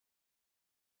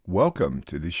Welcome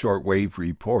to the Shortwave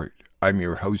Report. I'm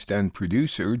your host and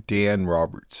producer, Dan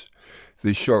Roberts. The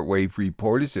Shortwave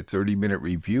Report is a 30-minute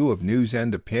review of news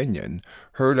and opinion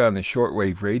heard on the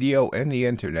shortwave radio and the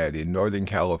internet in Northern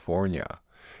California.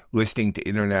 Listening to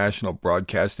international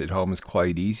broadcast at home is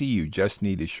quite easy. You just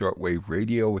need a shortwave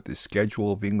radio with a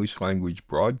schedule of English language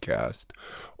broadcast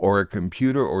or a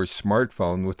computer or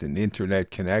smartphone with an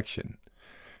internet connection.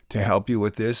 To help you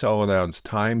with this, I'll announce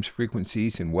times,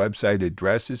 frequencies, and website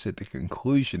addresses at the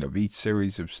conclusion of each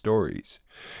series of stories.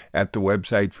 At the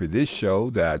website for this show,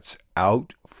 that's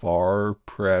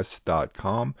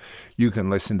outfarpress.com, you can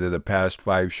listen to the past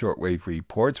 5 shortwave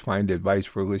reports, find advice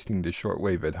for listening to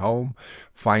shortwave at home,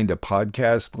 find a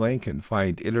podcast link, and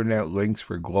find internet links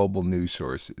for global news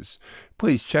sources.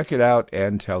 Please check it out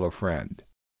and tell a friend.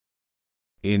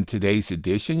 In today's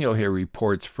edition, you'll hear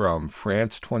reports from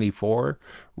France 24,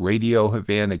 Radio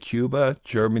Havana, Cuba,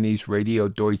 Germany's Radio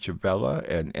Deutsche Welle,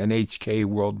 and NHK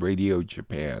World Radio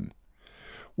Japan.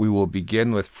 We will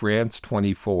begin with France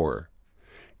 24.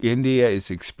 India is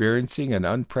experiencing an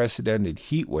unprecedented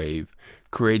heat wave,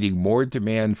 creating more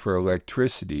demand for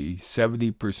electricity,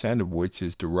 70% of which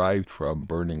is derived from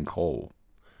burning coal.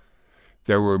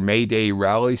 There were May Day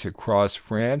rallies across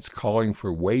France calling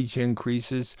for wage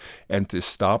increases and to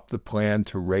stop the plan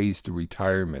to raise the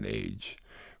retirement age.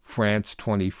 France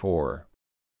 24.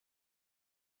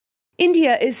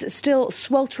 India is still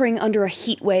sweltering under a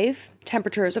heat wave.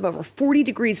 Temperatures of over 40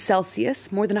 degrees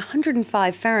Celsius, more than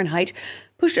 105 Fahrenheit,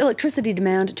 pushed electricity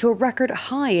demand to a record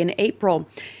high in April.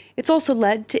 It's also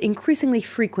led to increasingly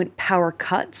frequent power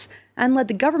cuts and led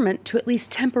the government to at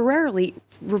least temporarily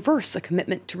reverse a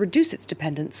commitment to reduce its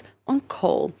dependence on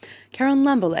coal. Karen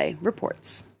Lambolet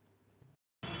reports.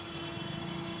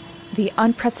 The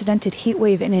unprecedented heat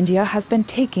wave in India has been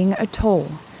taking a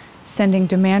toll, sending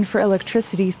demand for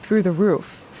electricity through the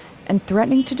roof and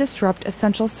threatening to disrupt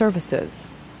essential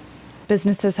services.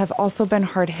 Businesses have also been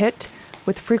hard hit,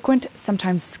 with frequent,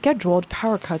 sometimes scheduled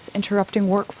power cuts interrupting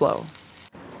workflow.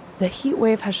 The heat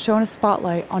wave has shown a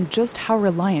spotlight on just how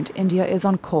reliant India is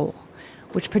on coal,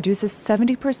 which produces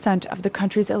 70% of the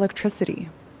country's electricity.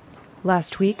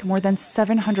 Last week, more than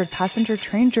 700 passenger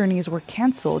train journeys were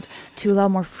cancelled to allow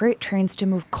more freight trains to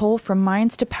move coal from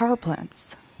mines to power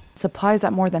plants. Supplies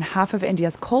at more than half of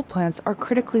India's coal plants are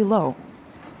critically low.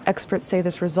 Experts say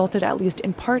this resulted at least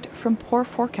in part from poor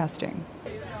forecasting.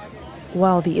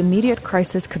 While the immediate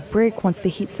crisis could break once the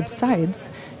heat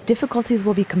subsides, difficulties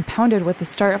will be compounded with the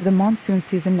start of the monsoon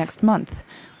season next month,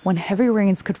 when heavy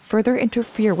rains could further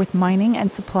interfere with mining and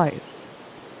supplies.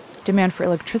 Demand for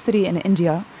electricity in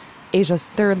India, Asia's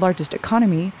third largest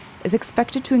economy, is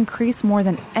expected to increase more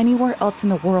than anywhere else in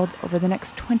the world over the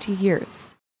next 20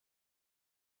 years.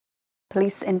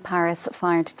 Police in Paris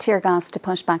fired tear gas to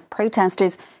push back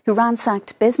protesters who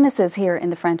ransacked businesses here in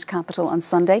the French capital on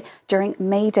Sunday during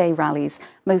May Day rallies.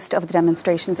 Most of the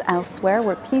demonstrations elsewhere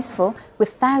were peaceful,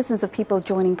 with thousands of people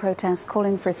joining protests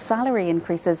calling for salary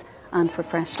increases and for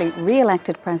freshly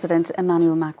re-elected President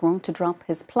Emmanuel Macron to drop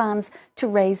his plans to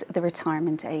raise the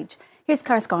retirement age. Here's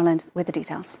Karis Garland with the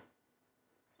details.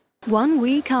 1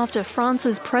 week after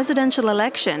France's presidential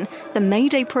election, the May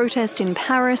Day protest in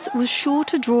Paris was sure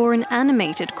to draw an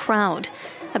animated crowd.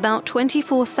 About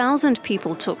 24,000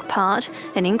 people took part,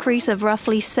 an increase of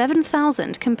roughly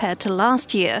 7,000 compared to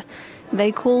last year.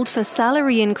 They called for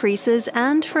salary increases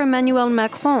and for Emmanuel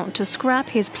Macron to scrap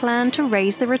his plan to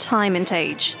raise the retirement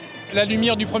age. In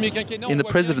the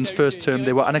president's first term,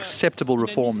 there were unacceptable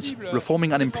reforms.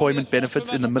 Reforming unemployment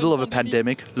benefits in the middle of a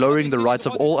pandemic, lowering the rights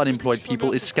of all unemployed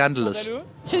people is scandalous.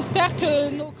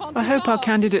 I hope our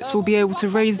candidates will be able to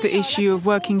raise the issue of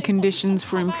working conditions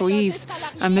for employees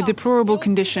and the deplorable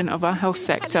condition of our health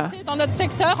sector.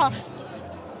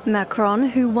 Macron,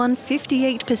 who won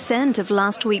 58% of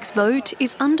last week's vote,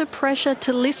 is under pressure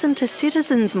to listen to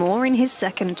citizens more in his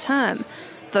second term.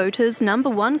 Voters' number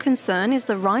one concern is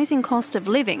the rising cost of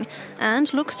living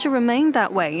and looks to remain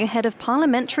that way ahead of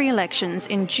parliamentary elections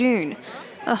in June.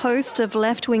 A host of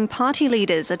left-wing party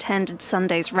leaders attended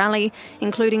Sunday's rally,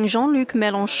 including Jean-Luc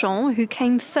Mélenchon, who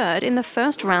came third in the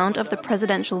first round of the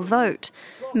presidential vote.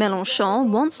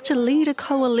 Mélenchon wants to lead a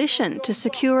coalition to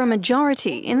secure a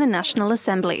majority in the National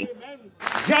Assembly.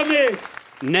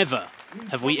 Never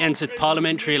have we entered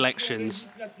parliamentary elections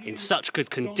in such good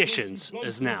conditions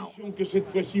as now.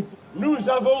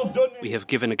 We have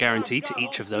given a guarantee to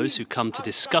each of those who come to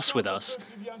discuss with us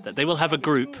that they will have a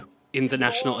group in the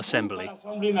National Assembly.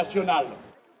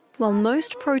 While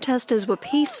most protesters were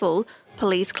peaceful,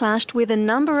 police clashed with a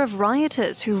number of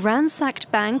rioters who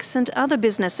ransacked banks and other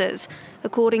businesses.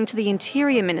 According to the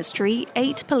Interior Ministry,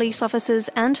 8 police officers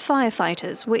and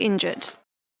firefighters were injured.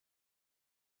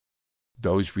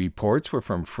 Those reports were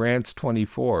from France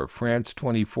 24. France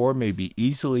 24 may be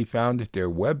easily found at their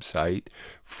website,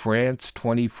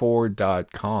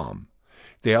 france24.com.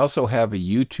 They also have a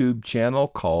YouTube channel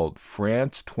called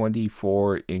France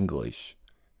 24 English.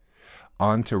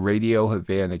 On to Radio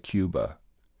Havana, Cuba.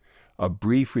 A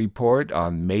brief report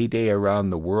on May Day around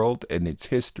the world and its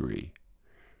history.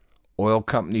 Oil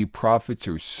company profits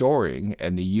are soaring,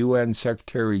 and the UN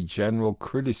Secretary General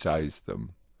criticized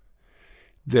them.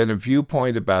 Then a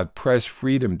viewpoint about Press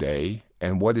Freedom Day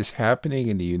and what is happening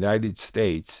in the United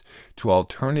States to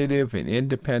alternative and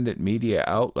independent media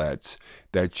outlets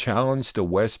that challenge the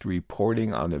West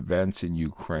reporting on events in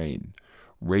Ukraine.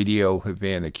 Radio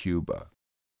Havana, Cuba.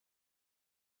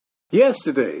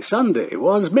 Yesterday, Sunday,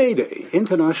 was May Day,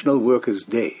 International Workers'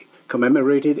 Day,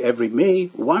 commemorated every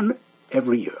May 1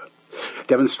 every year.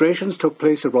 Demonstrations took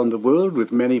place around the world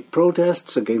with many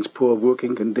protests against poor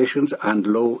working conditions and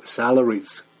low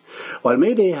salaries. While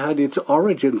May Day had its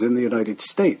origins in the United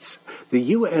States, the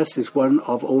U.S. is one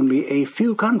of only a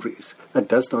few countries that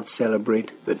does not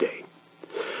celebrate the day.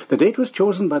 The date was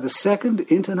chosen by the Second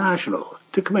International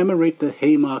to commemorate the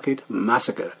Haymarket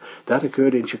Massacre that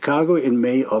occurred in Chicago in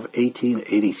May of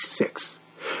 1886.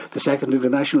 The Second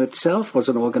International itself was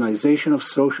an organization of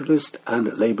socialist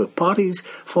and labor parties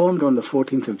formed on the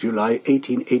 14th of July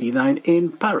 1889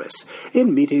 in Paris,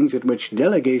 in meetings in which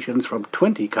delegations from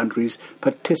 20 countries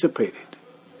participated.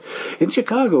 In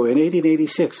Chicago in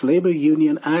 1886, labor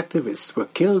union activists were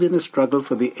killed in a struggle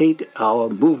for the 8-hour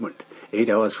movement. 8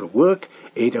 hours for work,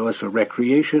 8 hours for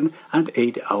recreation, and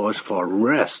 8 hours for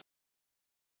rest.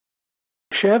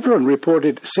 Chevron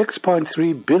reported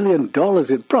 $6.3 billion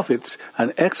in profits,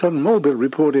 and ExxonMobil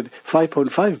reported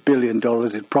 $5.5 billion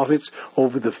in profits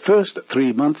over the first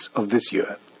 3 months of this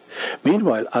year.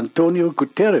 Meanwhile, Antonio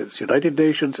Guterres, United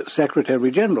Nations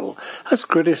Secretary General, has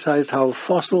criticized how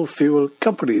fossil fuel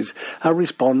companies are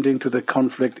responding to the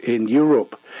conflict in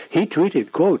Europe. He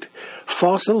tweeted, quote,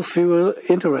 "Fossil fuel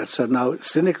interests are now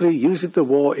cynically using the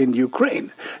war in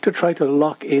Ukraine to try to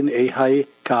lock in a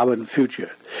high-carbon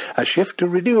future. A shift to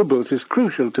renewables is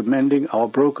crucial to mending our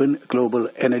broken global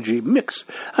energy mix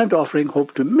and offering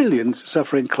hope to millions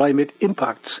suffering climate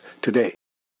impacts today."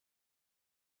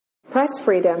 Press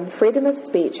freedom, freedom of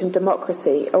speech and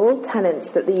democracy are all tenets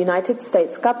that the United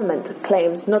States government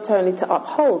claims not only to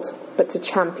uphold, but to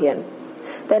champion.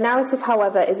 Their narrative,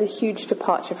 however, is a huge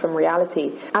departure from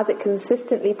reality, as it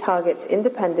consistently targets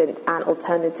independent and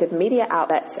alternative media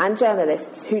outlets and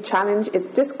journalists who challenge its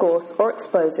discourse or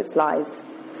expose its lies.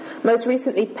 Most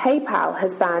recently, PayPal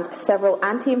has banned several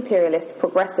anti-imperialist,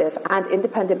 progressive and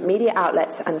independent media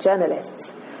outlets and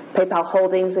journalists. PayPal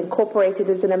Holdings Incorporated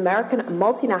is an American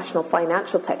multinational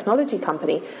financial technology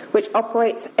company which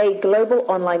operates a global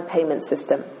online payment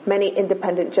system. Many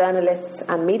independent journalists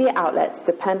and media outlets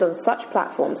depend on such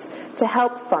platforms to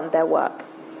help fund their work.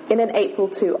 In an April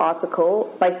 2 article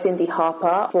by Cindy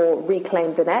Harper for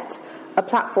Reclaim the Net, a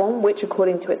platform which,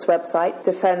 according to its website,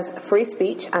 defends free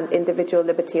speech and individual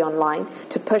liberty online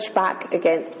to push back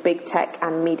against big tech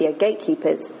and media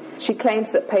gatekeepers, she claims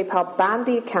that PayPal banned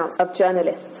the accounts of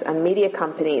journalists and media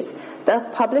companies that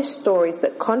have published stories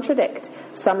that contradict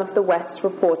some of the West's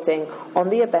reporting on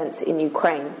the events in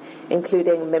Ukraine,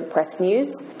 including Mint Press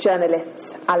News,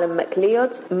 journalists Alan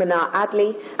McLeod, Manar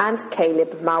Adli, and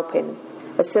Caleb Maupin.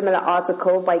 A similar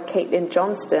article by Caitlin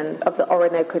Johnston of the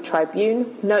Orinoco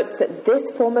Tribune notes that this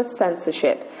form of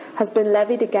censorship has been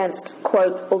levied against,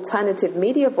 quote, alternative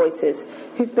media voices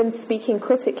who've been speaking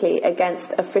critically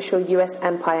against official US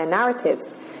empire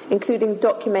narratives, including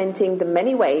documenting the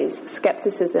many ways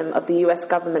skepticism of the US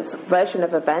government's version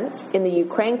of events in the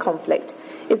Ukraine conflict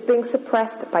is being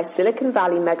suppressed by Silicon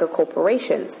Valley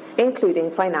megacorporations, including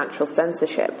financial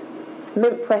censorship.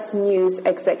 Mint Press News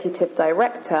Executive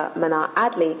Director Manar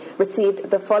Adli received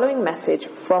the following message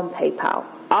from PayPal.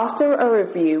 After a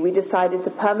review, we decided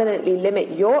to permanently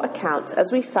limit your account as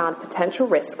we found potential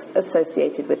risks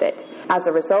associated with it. As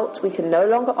a result, we can no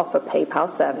longer offer PayPal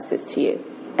services to you.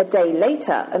 A day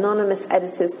later, anonymous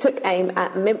editors took aim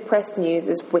at Mint Press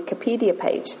News' Wikipedia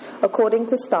page, according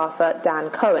to staffer Dan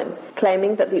Cohen,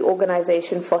 claiming that the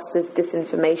organization fosters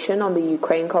disinformation on the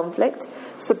Ukraine conflict,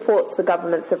 supports the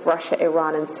governments of Russia,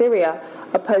 Iran and Syria,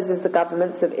 opposes the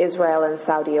governments of Israel and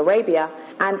Saudi Arabia,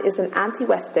 and is an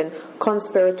anti-Western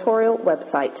conspiratorial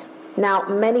website. Now,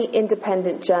 many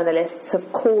independent journalists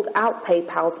have called out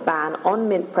PayPal's ban on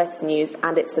Mint Press News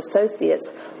and its associates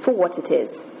for what it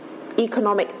is: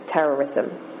 economic terrorism.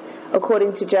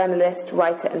 According to journalist,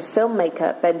 writer and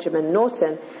filmmaker Benjamin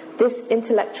Norton, this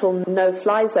intellectual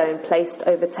no-fly zone placed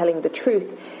over telling the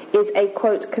truth is a,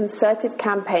 quote, concerted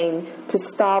campaign to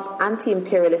starve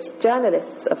anti-imperialist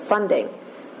journalists of funding.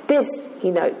 This,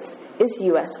 he notes, is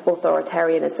US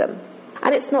authoritarianism.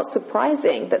 And it's not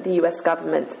surprising that the US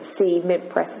government see Mint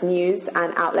Press News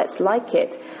and outlets like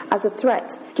it as a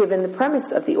threat, given the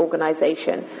premise of the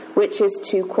organization, which is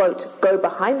to, quote, go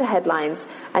behind the headlines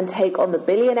and take on the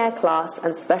billionaire class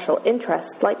and special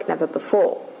interests like never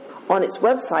before. On its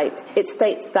website, it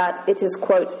states that it is,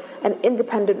 quote, an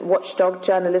independent watchdog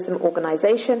journalism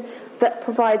organization that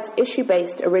provides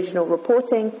issue-based original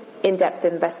reporting, in-depth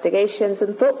investigations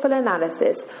and thoughtful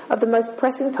analysis of the most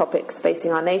pressing topics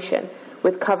facing our nation,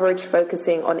 with coverage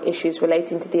focusing on issues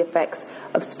relating to the effects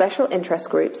of special interest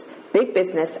groups, big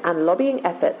business and lobbying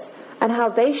efforts, and how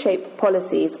they shape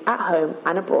policies at home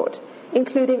and abroad,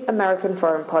 including American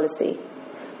foreign policy.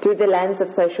 Through the lens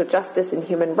of social justice and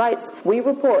human rights, we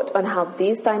report on how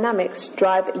these dynamics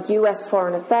drive US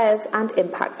foreign affairs and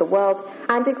impact the world,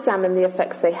 and examine the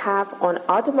effects they have on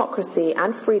our democracy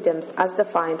and freedoms as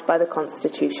defined by the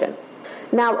Constitution.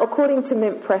 Now, according to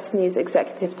Mint Press News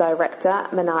Executive Director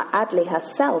Manar Adli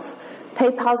herself,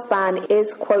 PayPal's ban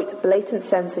is, quote, blatant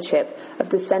censorship of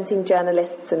dissenting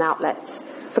journalists and outlets.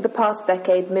 For the past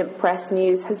decade, Mint Press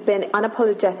News has been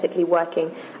unapologetically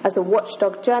working as a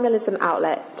watchdog journalism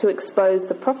outlet to expose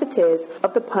the profiteers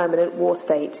of the permanent war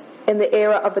state. In the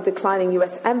era of a declining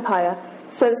US empire,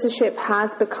 censorship has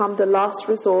become the last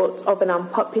resort of an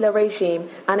unpopular regime,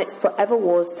 and its forever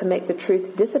wars to make the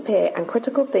truth disappear and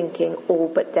critical thinking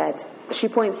all but dead. She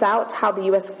points out how the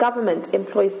US government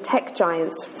employs tech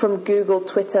giants from Google,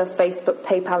 Twitter, Facebook,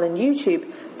 PayPal and YouTube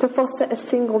to foster a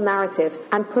single narrative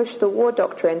and push the war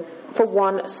doctrine for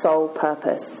one sole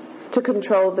purpose: to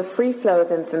control the free flow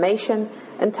of information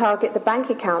and target the bank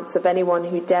accounts of anyone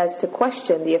who dares to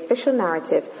question the official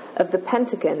narrative of the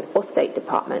Pentagon or State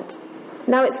Department.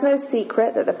 Now, it's no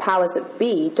secret that the powers that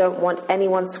be don't want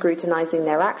anyone scrutinizing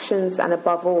their actions and,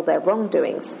 above all, their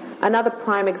wrongdoings. Another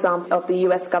prime example of the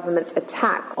US government's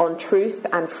attack on truth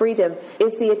and freedom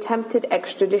is the attempted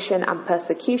extradition and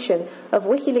persecution of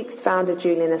WikiLeaks founder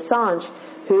Julian Assange,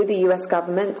 who the US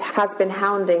government has been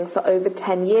hounding for over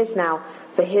 10 years now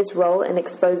for his role in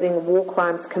exposing war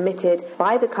crimes committed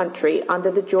by the country under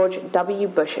the George W.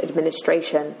 Bush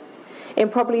administration. In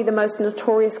probably the most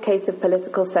notorious case of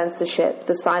political censorship,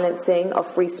 the silencing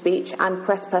of free speech and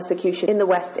press persecution in the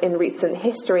West in recent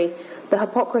history, the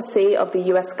hypocrisy of the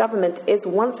US government is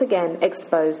once again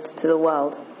exposed to the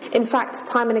world. In fact,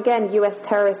 time and again, US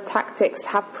terrorist tactics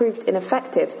have proved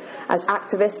ineffective as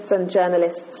activists and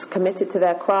journalists committed to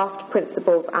their craft,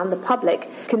 principles and the public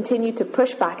continue to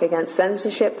push back against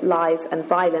censorship, lies and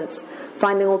violence,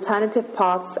 finding alternative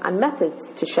paths and methods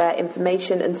to share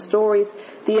information and stories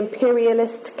the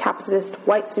imperialist, capitalist,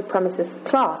 white supremacist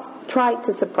class tried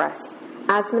to suppress.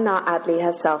 As Manar Adli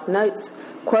herself notes,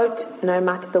 quote, no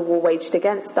matter the war waged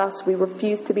against us, we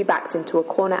refuse to be backed into a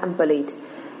corner and bullied.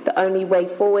 The only way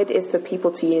forward is for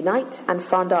people to unite and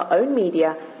fund our own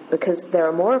media, because there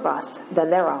are more of us than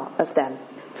there are of them.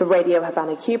 For Radio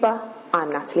Havana, Cuba,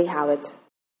 I'm Natalie Howard.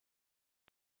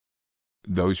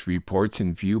 Those reports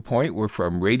and viewpoint were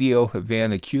from Radio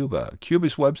Havana, Cuba.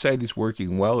 Cuba's website is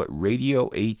working well at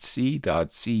radiohc.cu.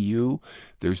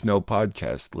 There's no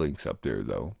podcast links up there,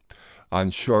 though. On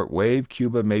shortwave,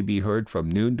 Cuba may be heard from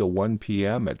noon to 1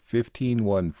 p.m. at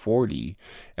 15140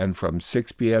 and from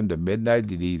 6 p.m. to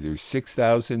midnight at either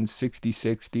 6000,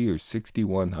 6060, or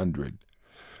 6100.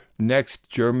 Next,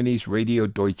 Germany's Radio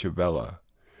Deutsche Welle.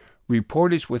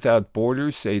 Reporters Without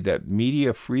Borders say that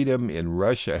media freedom in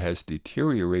Russia has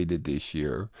deteriorated this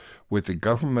year, with the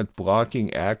government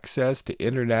blocking access to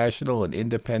international and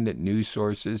independent news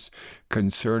sources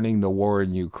concerning the war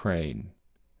in Ukraine.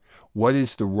 What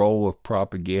is the role of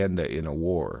propaganda in a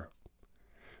war?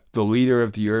 The leader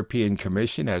of the European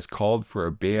Commission has called for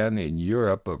a ban in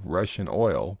Europe of Russian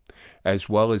oil, as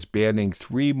well as banning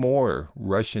 3 more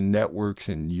Russian networks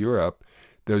in Europe.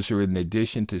 Those are in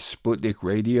addition to Sputnik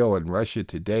Radio and Russia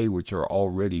Today, which are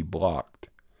already blocked.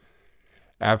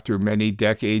 After many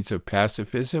decades of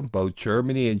pacifism, both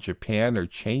Germany and Japan are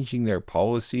changing their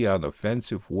policy on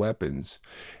offensive weapons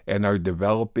and are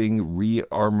developing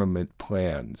rearmament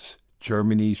plans.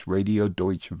 Germany's Radio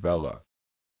Deutsche Welle.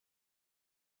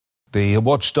 The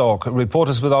watchdog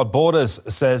Reporters Without Borders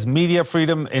says media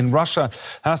freedom in Russia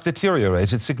has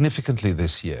deteriorated significantly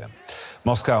this year.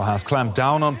 Moscow has clamped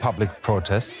down on public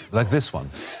protests like this one,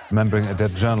 remembering a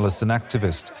dead journalist and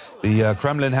activist. The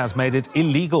Kremlin has made it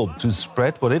illegal to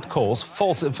spread what it calls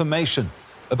false information.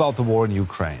 about the war in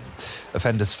Ukraine.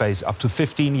 Offenders face up to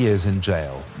 15 years in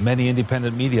jail. Many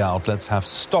independent media outlets have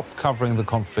stopped covering the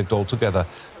conflict altogether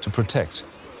to protect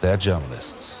their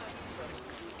journalists.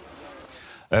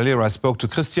 Earlier, I spoke to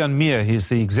Christian Mier. He's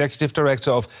the executive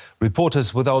director of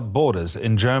Reporters Without Borders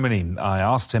in Germany. I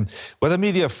asked him whether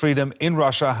media freedom in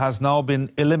Russia has now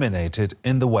been eliminated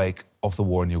in the wake of the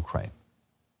war in Ukraine.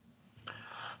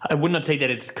 I would not say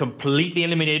that it's completely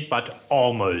eliminated, but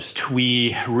almost.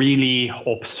 We really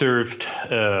observed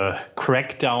a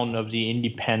crackdown of the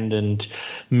independent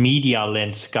media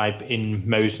landscape in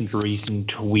most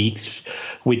recent weeks,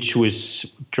 which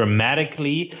was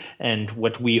dramatically. And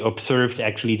what we observed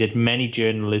actually that many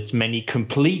journalists, many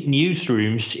complete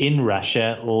newsrooms in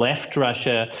Russia left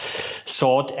Russia,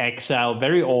 sought exile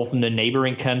very often in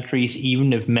neighboring countries,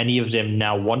 even if many of them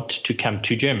now want to come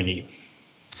to Germany.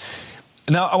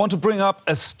 Now, I want to bring up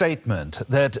a statement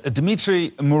that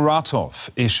Dmitry Muratov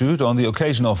issued on the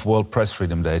occasion of World Press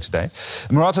Freedom Day today.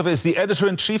 Muratov is the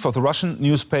editor-in-chief of the Russian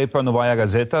newspaper Novaya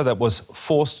Gazeta that was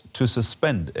forced to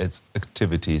suspend its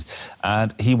activities.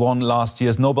 And he won last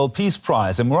year's Nobel Peace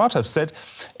Prize. And Muratov said,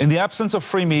 in the absence of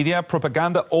free media,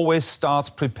 propaganda always starts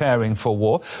preparing for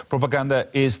war. Propaganda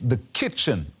is the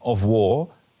kitchen of war.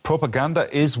 Propaganda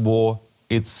is war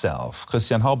itself.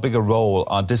 Christian, how big a role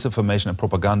are disinformation and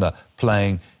propaganda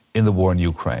playing in the war in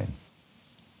Ukraine?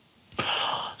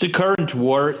 The current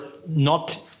war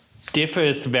not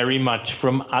differs very much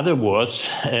from other wars,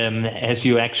 as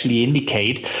you actually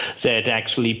indicate, that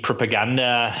actually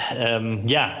propaganda,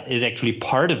 is actually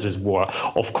part of this war.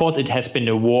 Of course, it has been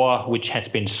a war which has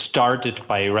been started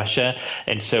by Russia,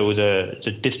 and so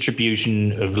the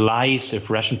distribution of lies of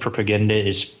Russian propaganda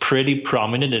is pretty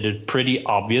prominent and it's pretty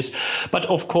obvious. But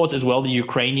of course, as well, the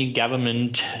Ukrainian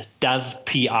government does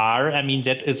PR. I mean,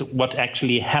 that is what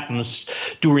actually happens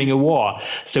during a war.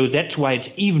 So that's why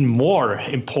it's even more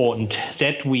important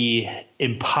that we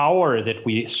empower, that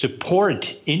we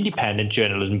support independent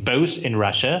journalism, both in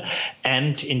Russia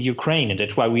and in Ukraine. And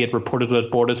that's why we at Reporters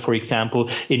Without Borders, for example,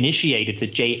 initiated the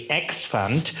JX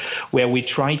Fund, where we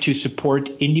try to support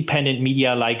independent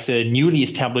media like the newly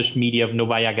established media of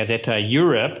Novaya Gazeta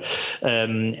Europe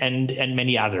and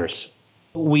many others.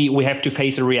 We have to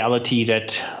face a reality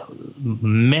that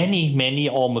many,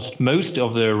 almost most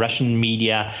of the Russian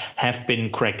media have been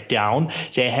cracked down.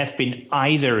 They have been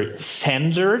either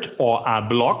censored or are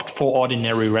blocked for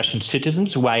ordinary Russian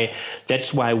citizens.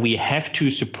 That's why we have to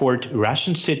support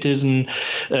Russian citizens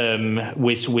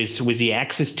with the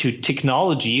access to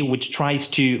technology, which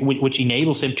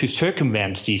enables them to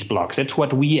circumvent these blocks. That's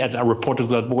what we, as our Reporters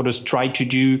Without Borders, try to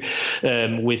do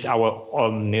with our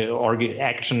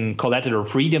action Collateral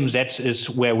Freedom. That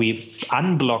is where we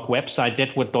unblock websites.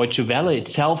 That's what Deutsche Welle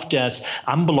itself does,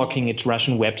 unblocking its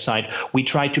Russian website. We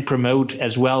try to promote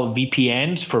as well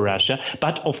VPNs for Russia.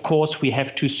 But of course, we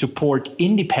have to support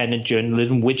independent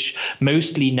journalism, which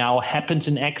mostly now happens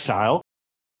in exile.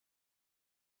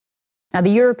 Now, the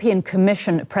European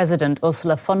Commission President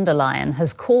Ursula von der Leyen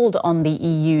has called on the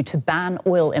EU to ban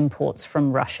oil imports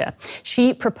from Russia.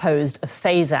 She proposed a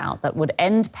phase-out that would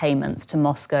end payments to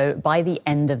Moscow by the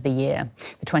end of the year.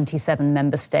 The 27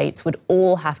 member states would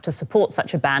all have to support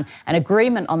such a ban. An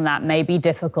agreement on that may be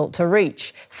difficult to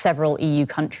reach. Several EU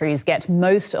countries get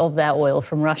most of their oil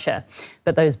from Russia.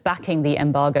 But those backing the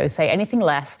embargo say anything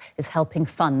less is helping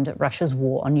fund Russia's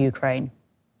war on Ukraine.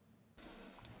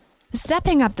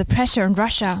 Stepping up the pressure on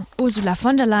Russia, Ursula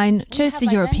von der Leyen chose the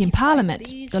European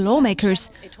Parliament, the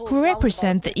lawmakers who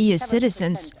represent the EU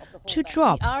citizens, to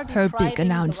drop her big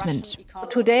announcement.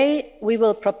 Today we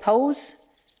will propose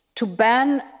to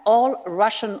ban all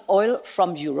Russian oil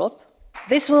from Europe.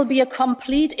 This will be a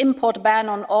complete import ban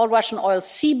on all Russian oil,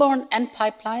 seaborne and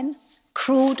pipeline,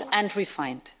 crude and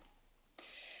refined.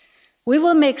 We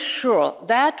will make sure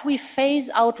that we phase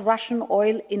out Russian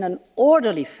oil in an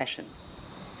orderly fashion.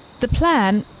 The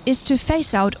plan is to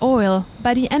phase out oil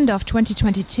by the end of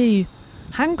 2022.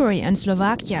 Hungary and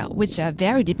Slovakia, which are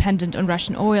very dependent on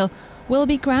Russian oil, will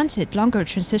be granted longer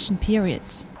transition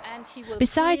periods.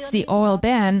 Besides the oil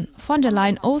ban, von der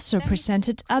Leyen also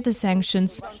presented other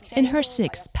sanctions in her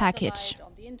sixth package.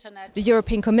 The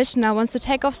European Commission now wants to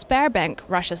take off Sberbank,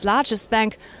 Russia's largest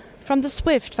bank, from the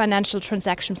SWIFT financial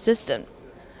transaction system.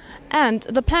 And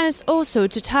the plan is also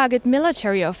to target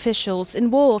military officials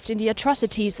involved in the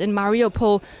atrocities in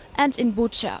Mariupol and in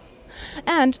Bucha.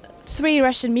 And 3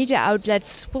 Russian media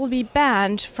outlets will be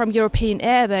banned from European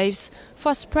airwaves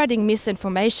for spreading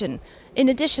misinformation, in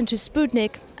addition to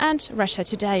Sputnik and Russia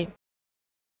Today.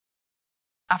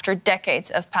 After decades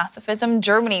of pacifism,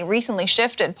 Germany recently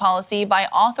shifted policy by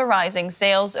authorizing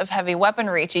sales of heavy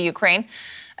weaponry to Ukraine.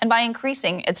 and by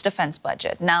increasing its defense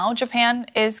budget. Now, Japan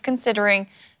is considering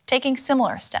taking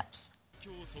similar steps.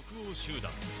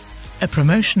 A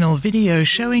promotional video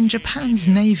showing Japan's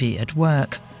Navy at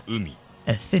work.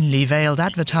 A thinly veiled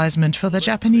advertisement for the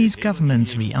Japanese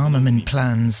government's rearmament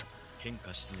plans.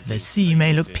 The sea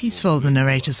may look peaceful, the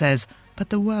narrator says, but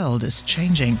the world is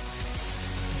changing.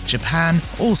 Japan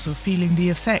also feeling the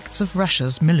effects of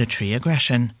Russia's military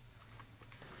aggression.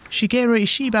 Shigeru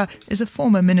Ishiba is a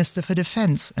former Minister for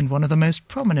Defense and one of the most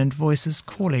prominent voices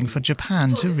calling for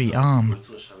Japan to rearm.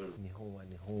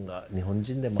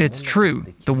 It's true,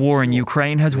 the war in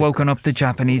Ukraine has woken up the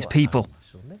Japanese people.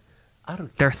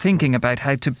 They're thinking about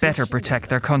how to better protect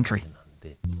their country.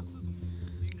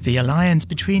 The alliance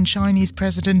between Chinese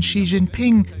President Xi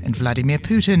Jinping and Vladimir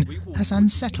Putin has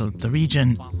unsettled the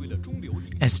region.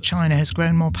 As China has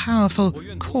grown more powerful,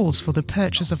 calls for the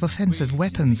purchase of offensive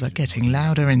weapons are getting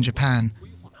louder in Japan.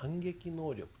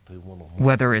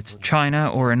 Whether it's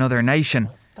China or another nation,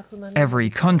 every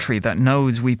country that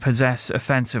knows we possess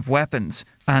offensive weapons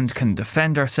and can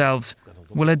defend ourselves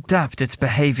will adapt its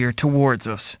behaviour towards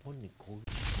us.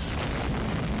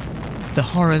 The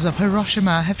horrors of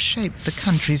Hiroshima have shaped the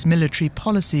country's military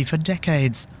policy for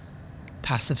decades.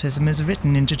 Pacifism is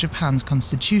written into Japan's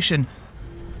constitution.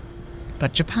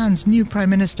 But Japan's new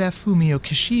Prime Minister Fumio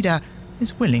Kishida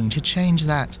is willing to change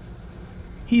that.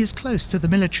 He is close to the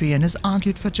military and has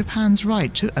argued for Japan's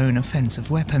right to own offensive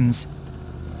weapons.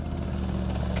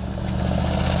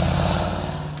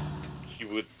 He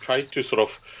would try to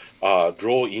sort of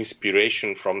draw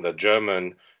inspiration from the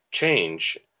German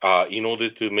change in order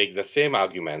to make the same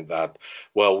argument that,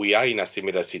 well, we are in a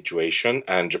similar situation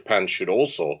and Japan should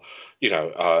also,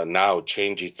 now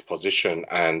change its position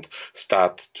and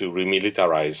start to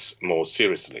remilitarize more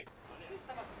seriously.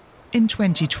 In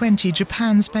 2020,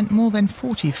 Japan spent more than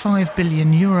 45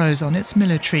 billion euros on its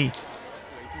military.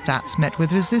 That's met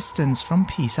with resistance from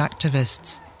peace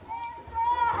activists.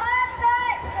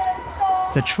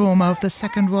 The trauma of the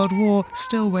Second World War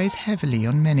still weighs heavily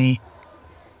on many.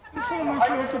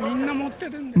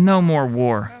 No more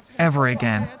war, ever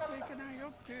again.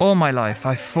 All my life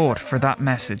I fought for that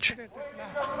message.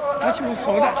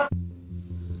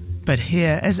 But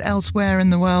here, as elsewhere in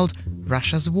the world,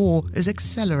 Russia's war is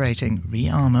accelerating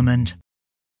rearmament.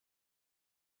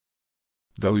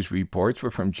 Those reports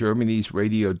were from Germany's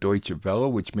Radio Deutsche Welle,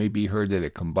 which may be heard at a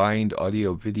combined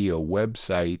audio-video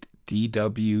website,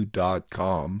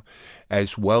 dw.com,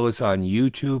 as well as on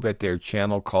YouTube at their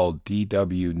channel called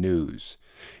DW News.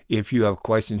 If you have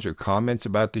questions or comments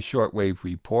about the Shortwave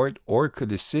Report or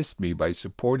could assist me by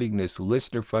supporting this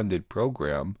listener-funded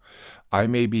program, I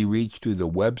may be reached through the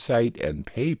website and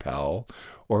PayPal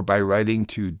or by writing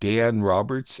to Dan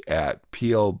Roberts at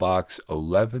P.O. Box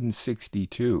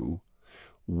 1162,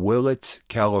 Willits,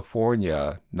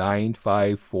 California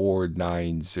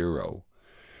 95490.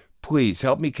 Please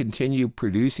help me continue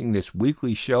producing this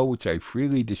weekly show, which I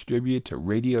freely distribute to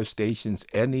radio stations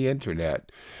and the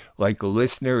internet, like a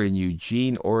listener in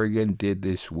Eugene, Oregon did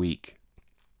this week.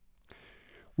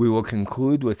 We will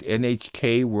conclude with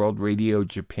NHK World Radio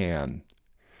Japan.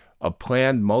 A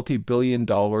planned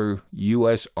multi-billion-dollar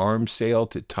U.S. arms sale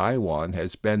to Taiwan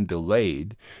has been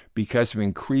delayed because of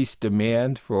increased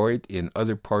demand for it in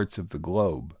other parts of the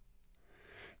globe.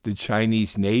 The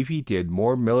Chinese Navy did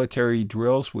more military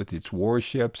drills with its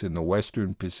warships in the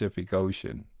western Pacific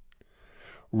Ocean.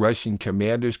 Russian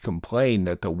commanders complain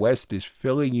that the West is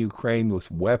filling Ukraine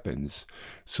with weapons,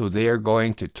 so they are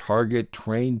going to target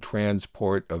train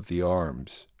transport of the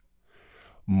arms.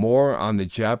 More on the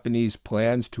Japanese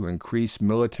plans to increase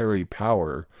military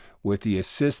power with the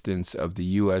assistance of the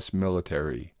U.S.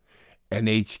 military.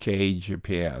 NHK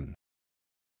Japan.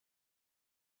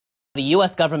 The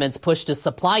U.S. government's push to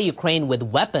supply Ukraine with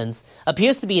weapons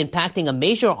appears to be impacting a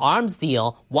major arms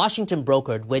deal Washington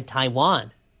brokered with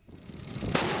Taiwan.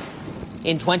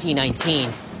 In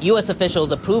 2019, U.S.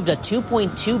 officials approved a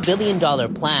 $2.2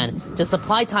 billion plan to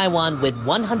supply Taiwan with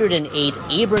 108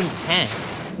 Abrams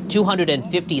tanks,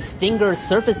 250 Stinger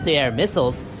surface-to-air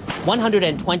missiles,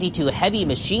 122 heavy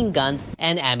machine guns,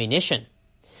 and ammunition.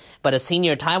 But a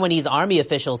senior Taiwanese army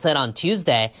official said on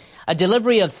Tuesday a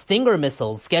delivery of Stinger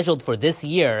missiles scheduled for this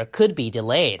year could be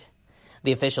delayed.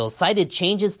 The official cited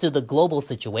changes to the global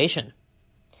situation.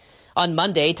 On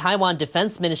Monday, Taiwan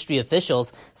Defense Ministry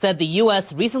officials said the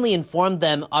U.S. recently informed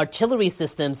them artillery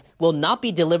systems will not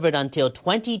be delivered until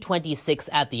 2026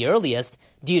 at the earliest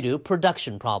due to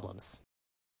production problems.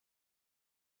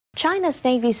 China's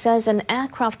Navy says an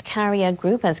aircraft carrier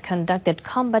group has conducted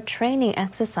combat training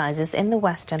exercises in the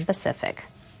Western Pacific.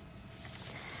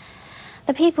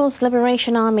 The People's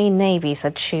Liberation Army Navy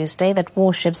said Tuesday that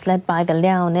warships led by the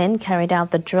Liaoning carried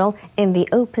out the drill in the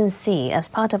open sea as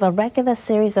part of a regular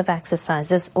series of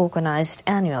exercises organized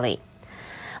annually.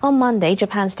 On Monday,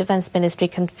 Japan's defense ministry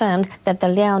confirmed that the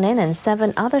Liaoning and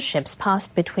 7 other ships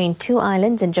passed between 2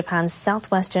 islands in Japan's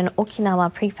southwestern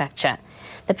Okinawa prefecture.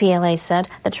 The PLA said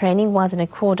the training was in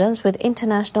accordance with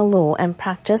international law and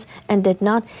practice and did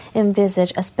not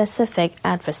envisage a specific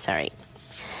adversary.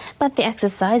 But the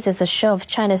exercise is a show of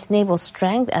China's naval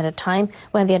strength at a time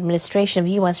when the administration of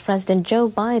U.S. President Joe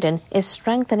Biden is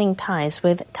strengthening ties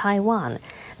with Taiwan.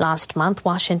 Last month,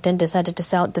 Washington decided to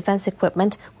sell defense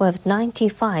equipment worth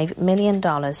 $95 million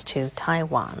to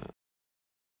Taiwan.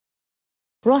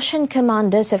 Russian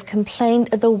commanders have complained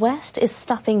the West is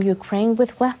stuffing Ukraine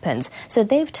with weapons, so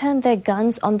they've turned their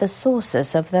guns on the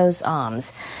sources of those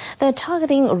arms. They're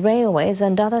targeting railways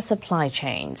and other supply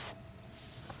chains.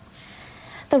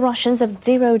 The Russians have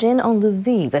zeroed in on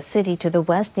Lviv, a city to the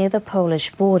west near the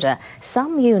Polish border.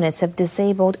 Some units have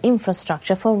disabled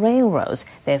infrastructure for railroads.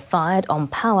 They've fired on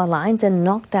power lines and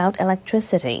knocked out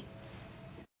electricity.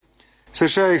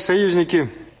 The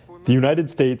United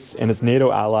States and its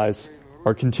NATO allies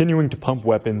are continuing to pump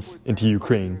weapons into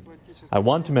Ukraine. I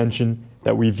want to mention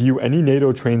that we view any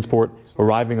NATO transport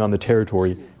arriving on the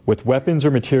territory with weapons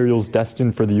or materials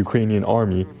destined for the Ukrainian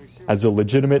army as a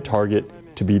legitimate target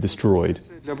to be destroyed.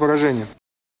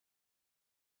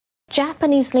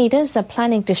 Japanese leaders are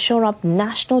planning to shore up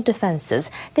national defenses.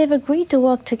 They've agreed to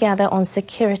work together on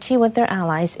security with their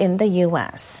allies in the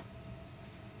U.S.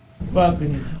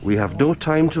 We have no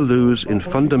time to lose in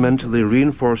fundamentally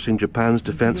reinforcing Japan's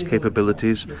defense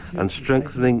capabilities and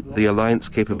strengthening the alliance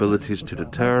capabilities to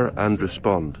deter and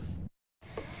respond.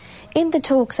 In the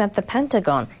talks at the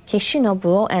Pentagon,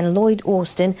 Kishinobu and Lloyd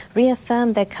Austin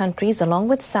reaffirmed their countries, along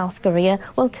with South Korea,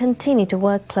 will continue to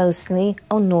work closely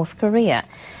on North Korea.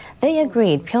 They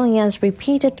agreed Pyongyang's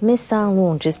repeated missile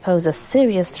launches pose a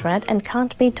serious threat and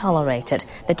can't be tolerated.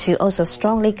 The two also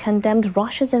strongly condemned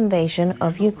Russia's invasion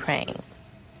of Ukraine.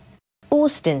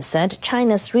 Austin said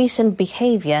China's recent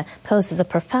behavior poses a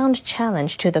profound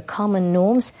challenge to the common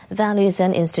norms, values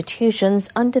and institutions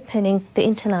underpinning the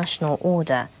international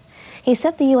order. He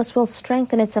said the U.S. will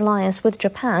strengthen its alliance with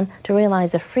Japan to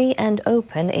realize a free and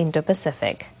open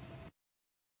Indo-Pacific.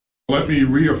 Let me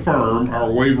reaffirm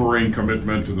our wavering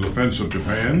commitment to the defense of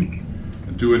Japan,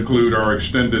 and to include our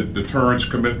extended deterrence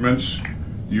commitments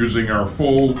using our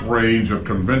full range of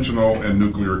conventional and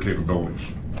nuclear capabilities.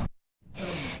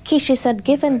 Kishi said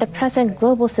given the present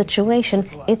global situation,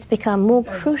 it's become more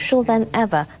crucial than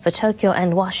ever for Tokyo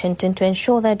and Washington to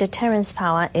ensure their deterrence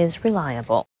power is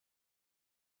reliable.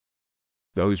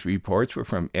 Those reports were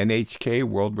from NHK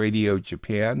World Radio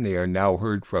Japan. They are now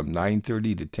heard from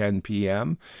 9:30 to 10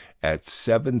 p.m. at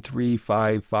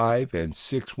 7355 and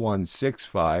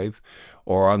 6165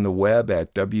 or on the web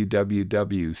at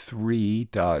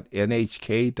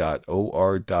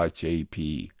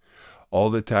www.3.nhk.or.jp. All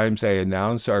the times I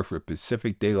announce are for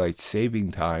Pacific Daylight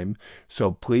Saving Time,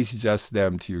 so please adjust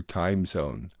them to your time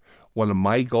zone. One of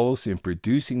my goals in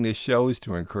producing this show is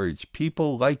to encourage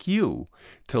people like you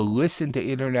to listen to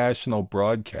international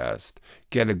broadcasts,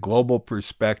 get a global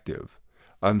perspective.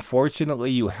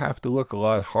 Unfortunately, you have to look a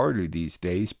lot harder these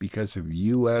days because of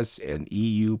U.S. and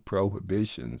EU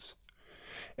prohibitions.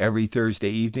 Every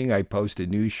Thursday evening, I post a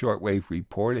new shortwave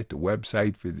report at the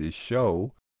website for this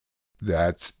show.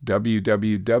 That's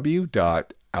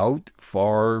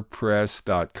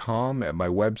www.outfarpress.com. At my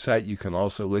website, you can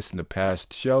also listen to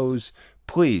past shows.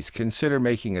 Please consider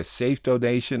making a safe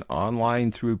donation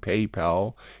online through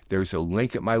PayPal. There's a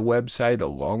link at my website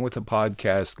along with a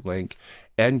podcast link,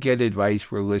 and get advice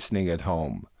for listening at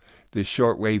home. The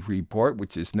Shortwave Report,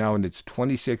 which is now in its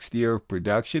 26th year of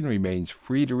production, remains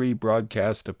free to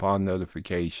rebroadcast upon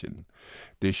notification.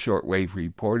 This Shortwave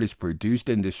Report is produced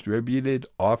and distributed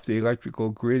off the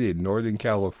electrical grid in Northern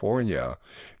California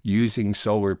using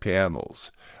solar panels.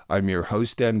 I'm your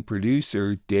host and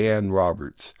producer, Dan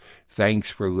Roberts. Thanks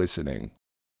for listening.